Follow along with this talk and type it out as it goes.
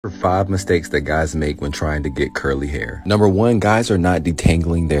5 mistakes that guys make when trying to get curly hair. Number 1, guys are not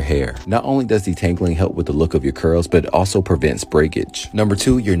detangling their hair. Not only does detangling help with the look of your curls, but it also prevents breakage. Number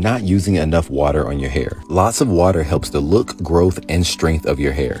 2, you're not using enough water on your hair. Lots of water helps the look, growth, and strength of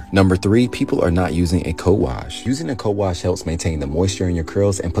your hair. Number 3, people are not using a co-wash. Using a co-wash helps maintain the moisture in your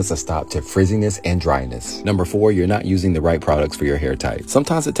curls and puts a stop to frizziness and dryness. Number 4, you're not using the right products for your hair type.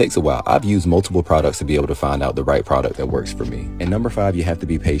 Sometimes it takes a while. I've used multiple products to be able to find out the right product that works for me. And number 5, you have to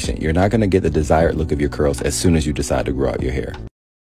be patient. You're not going to get the desired look of your curls as soon as you decide to grow out your hair.